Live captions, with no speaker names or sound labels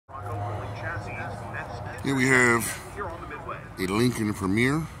Here we have a Lincoln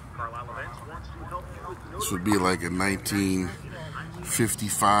Premier. This would be like a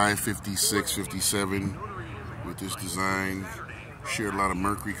 1955, 56, 57 with this design. Shared a lot of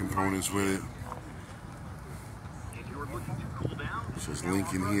Mercury components with it. It says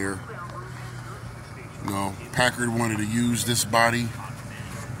Lincoln here. You know, Packard wanted to use this body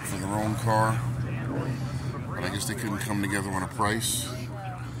for their own car, but I guess they couldn't come together on a price.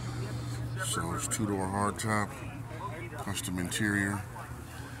 So it's two-door hardtop, custom interior,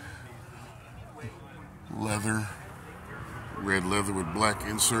 leather, red leather with black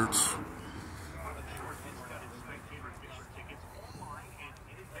inserts.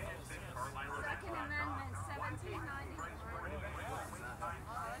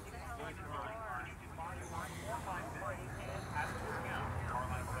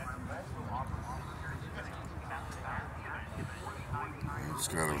 It's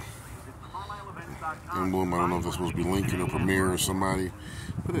got a emblem. I don't know if that's supposed to be Lincoln or Premier or somebody,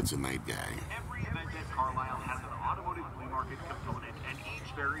 but it's a night guy. Every event at Carlisle has an automotive flea market component, and each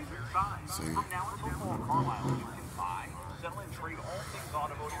varies in size. From now until fall, Carlisle, you can buy, sell, and trade all things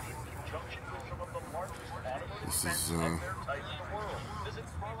automotive in conjunction with some of the largest automotive events of their type in the world. Visit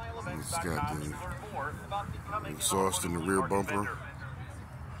CarlisleEvents.com to learn more about becoming exhaust in the rear bumper.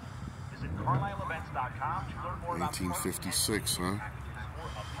 Visit CarlisleEvents.com to learn more about 1956, huh?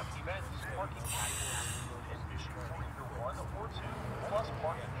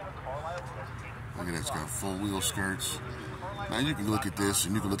 Look at that, it's got full wheel skirts. Now you can look at this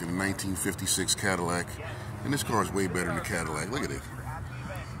and you can look at the 1956 Cadillac, and this car is way better than the Cadillac. Look at it.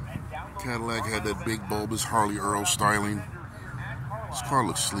 Cadillac had that big bulbous Harley Earl styling. This car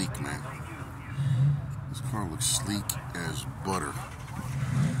looks sleek, man. This car looks sleek as butter.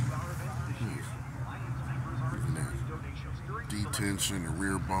 Look at that. Detention, the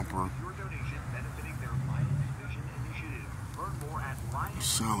rear bumper.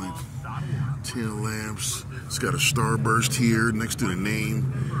 Solid tail lamps. It's got a starburst here next to the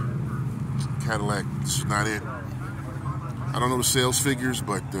name. Cadillac, this is not it. I don't know the sales figures,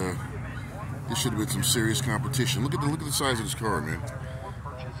 but this should have been some serious competition. Look at the size of this car, man.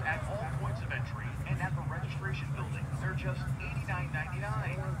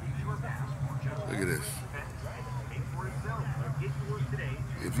 Look at this.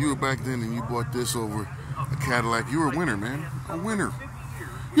 If you were back then and you bought this over a Cadillac, you were a winner, man. A winner.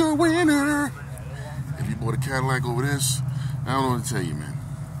 You're a winner. If you bought a Cadillac over this, I don't know what to tell you, man.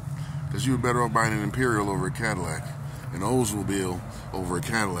 Because you were better off buying an Imperial over a Cadillac, an Oldsmobile over a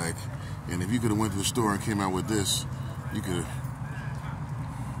Cadillac. And if you could have went to the store and came out with this, you could have.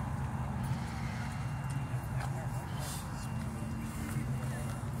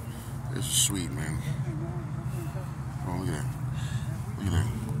 This is sweet, man. Oh, look at that. Look at that.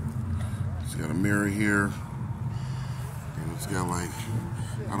 It's got a mirror here. And it's got like,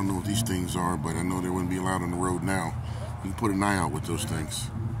 I don't know what these things are, but I know they wouldn't be allowed on the road now. You can put an eye out with those things.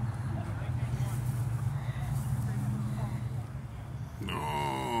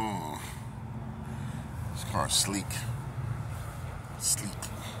 Oh, this car's sleek. Sleek.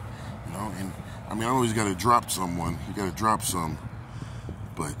 You know, and I mean, I always got to drop someone. You got to drop some.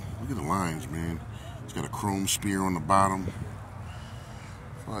 But look at the lines, man. It's got a chrome spear on the bottom.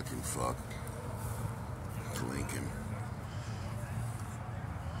 Fucking fuck. Lincoln.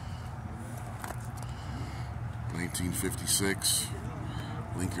 1956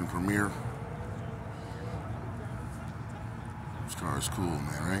 Lincoln Premier. This car is cool,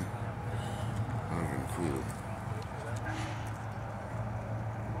 man, right? Fucking cool.